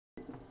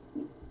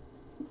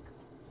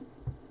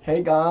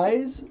Hey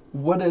guys,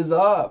 what is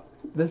up?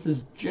 This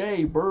is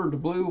J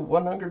Bird Blue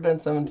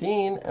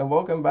 117 and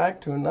welcome back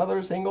to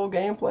another single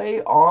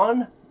gameplay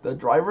on the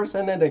Driver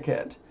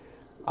Syndicate.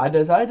 I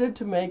decided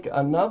to make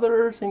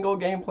another single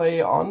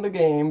gameplay on the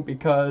game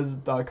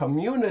because the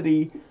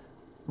community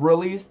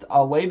released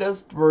a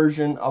latest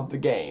version of the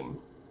game.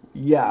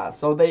 Yeah,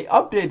 so they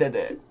updated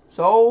it.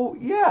 So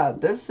yeah,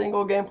 this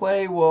single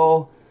gameplay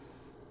will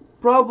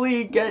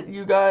probably get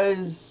you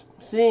guys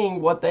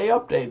seeing what they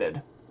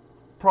updated.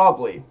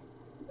 Probably.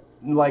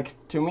 Like,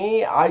 to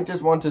me, I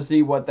just want to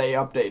see what they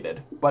updated.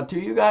 But to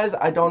you guys,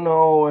 I don't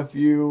know if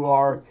you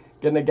are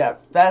gonna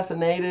get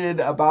fascinated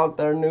about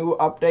their new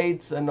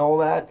updates and all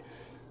that.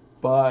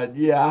 But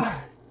yeah,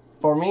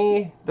 for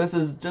me, this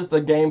is just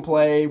a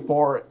gameplay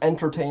for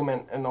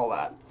entertainment and all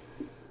that.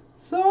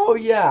 So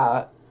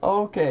yeah,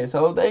 okay,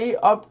 so they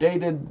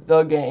updated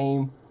the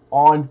game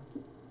on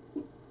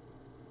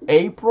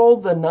April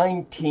the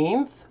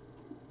 19th.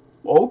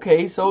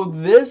 Okay, so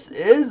this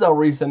is a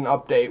recent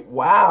update.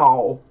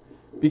 Wow.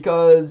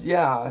 Because,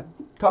 yeah,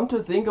 come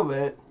to think of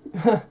it,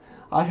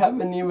 I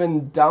haven't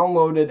even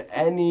downloaded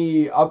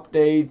any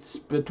updates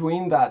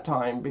between that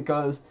time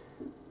because,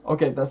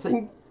 okay, the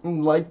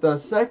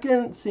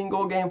second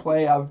single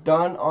gameplay I've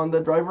done on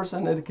the Driver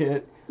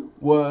Syndicate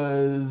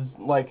was,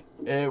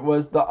 it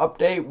was the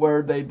update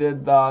where they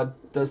did the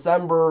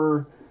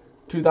December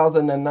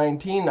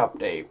 2019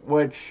 update,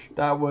 which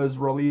that was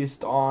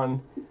released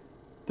on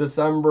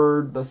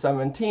December the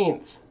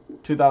 17th,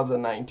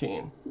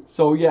 2019.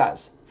 So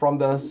yes, from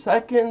the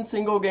second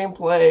single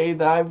gameplay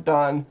that I've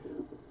done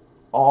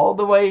all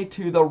the way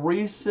to the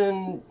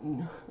recent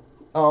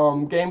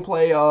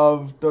gameplay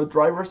of the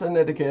Driver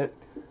Syndicate.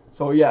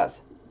 So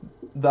yes,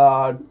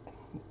 the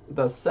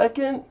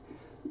second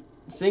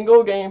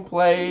single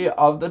gameplay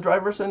of the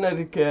Driver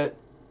Syndicate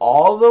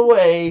all the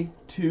way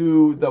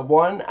to the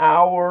 1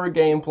 hour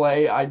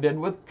gameplay I did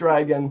with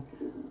Dragon,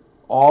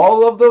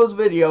 all of those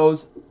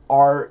videos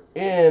are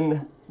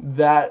in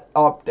that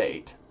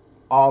update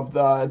of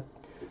the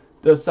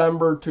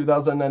December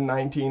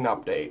 2019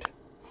 update.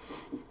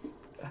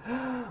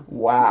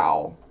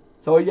 Wow.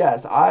 So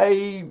yes,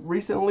 I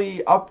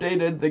recently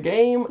updated the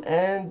game,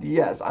 and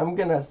yes, I'm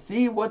gonna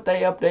see what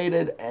they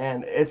updated,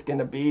 and it's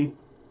gonna be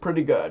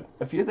pretty good.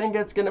 If you think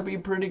it's gonna be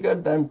pretty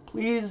good, then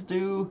please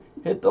do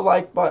hit the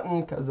like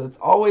button because it's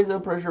always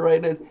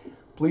appreciated.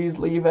 Please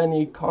leave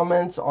any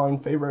comments on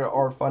favorite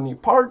or funny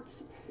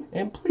parts.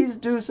 And please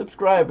do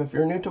subscribe if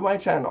you're new to my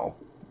channel,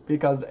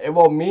 because it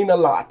will mean a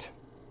lot.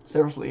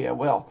 Seriously, it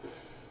will.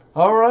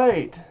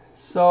 Alright,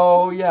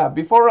 so yeah,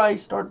 before I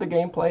start the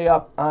gameplay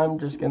up, I'm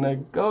just gonna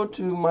go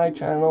to my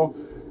channel,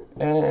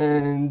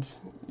 and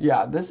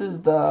yeah, this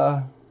is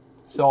the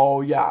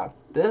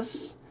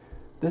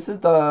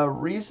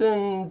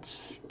recent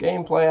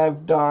gameplay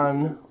I've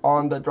done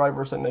on the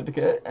Driver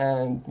Syndicate,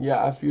 and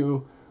yeah, if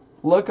you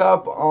look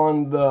up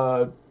on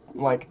the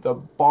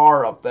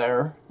bar up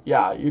there,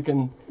 yeah, you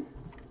can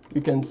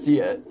see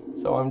it.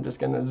 So I'm just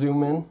gonna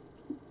zoom in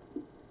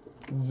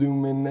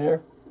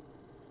there.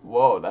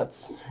 Whoa,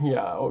 that's,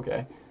 yeah,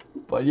 okay.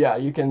 But yeah,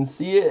 you can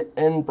see it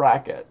in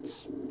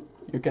brackets.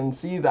 You can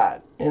see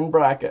that in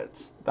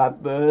brackets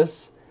that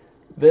this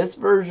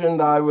version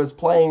that I was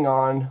playing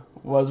on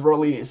was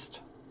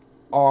released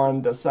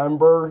on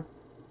December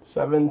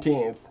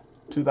 17th,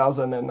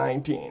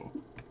 2019.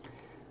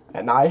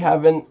 And I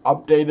haven't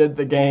updated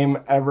the game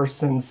ever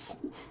since.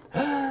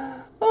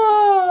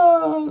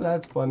 Oh,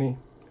 that's funny.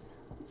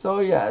 So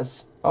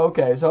yes,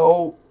 okay,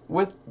 so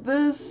with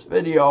this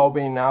video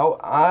being out,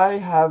 I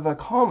have a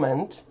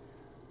comment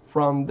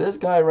from this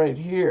guy right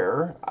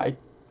here. I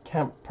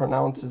can't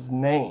pronounce his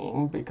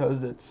name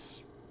because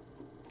it's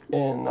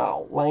in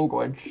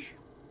language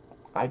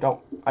I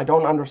don't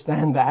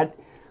understand that,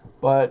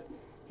 but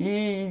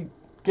he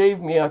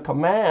gave me a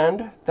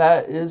command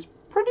that is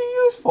pretty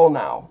useful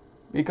now,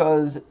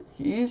 because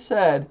he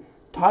said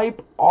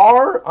type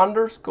R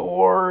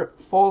underscore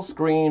full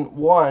screen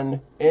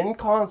 1 in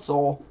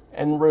console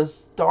and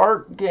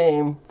restart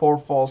game for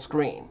full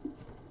screen.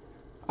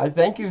 I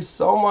thank you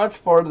so much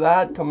for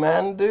that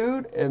command,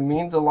 dude. It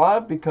means a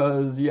lot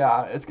because,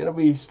 yeah, it's gonna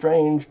be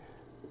strange.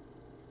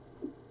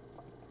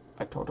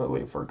 I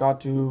totally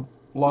forgot to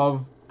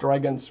love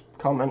Dragon's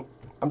comment.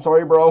 I'm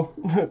sorry, bro.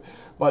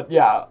 But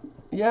yeah,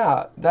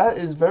 that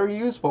is very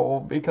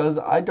useful because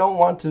I don't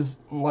want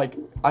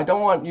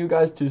you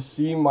guys to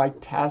see my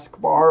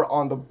taskbar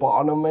on the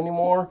bottom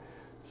anymore.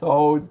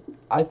 So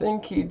I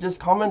think he just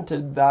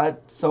commented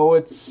that, so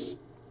it's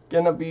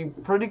gonna be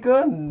pretty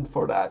good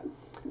for that.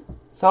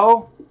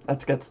 So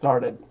let's get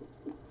started.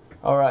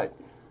 Alright,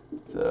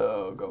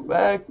 so go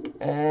back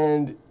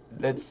and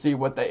let's see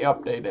what they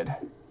updated.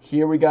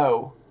 Here we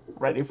go.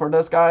 Ready for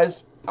this,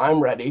 guys? I'm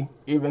ready,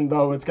 even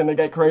though it's gonna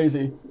get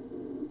crazy.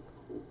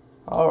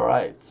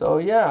 Alright, so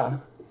yeah,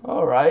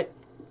 alright.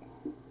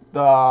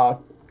 The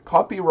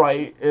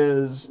copyright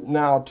is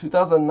now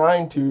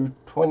 2009 to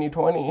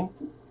 2020.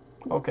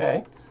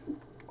 Okay.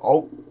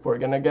 Oh, we're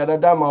gonna get a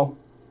demo.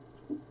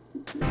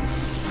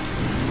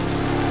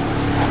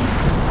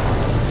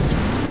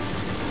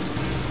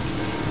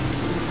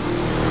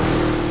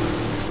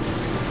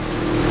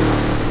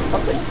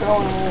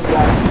 telling me is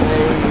that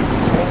they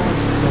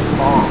changed the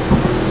song.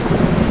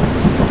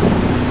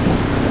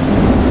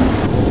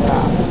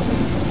 Yeah.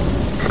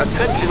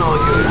 Attention all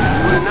units.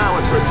 We're now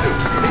in pursuit.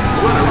 Please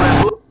run a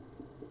red.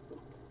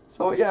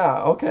 So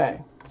yeah,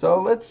 okay.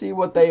 So let's see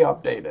what they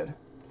updated.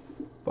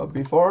 But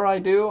before I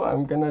do,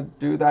 I'm gonna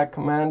do that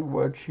command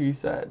which he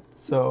said.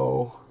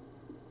 So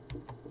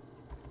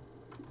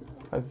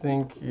I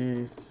think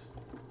he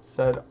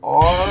said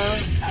R.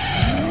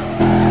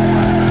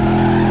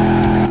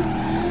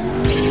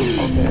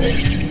 Okay.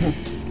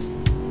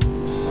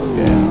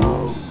 Okay,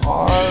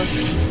 R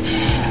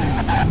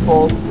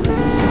full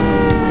screen.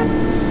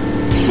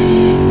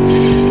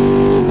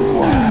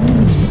 Y.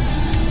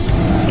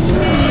 I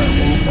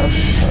think that's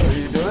how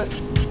you do it.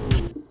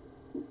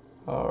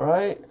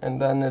 Alright,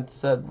 and then it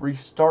said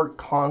restart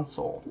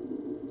console.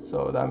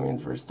 So that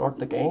means restart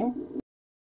the game?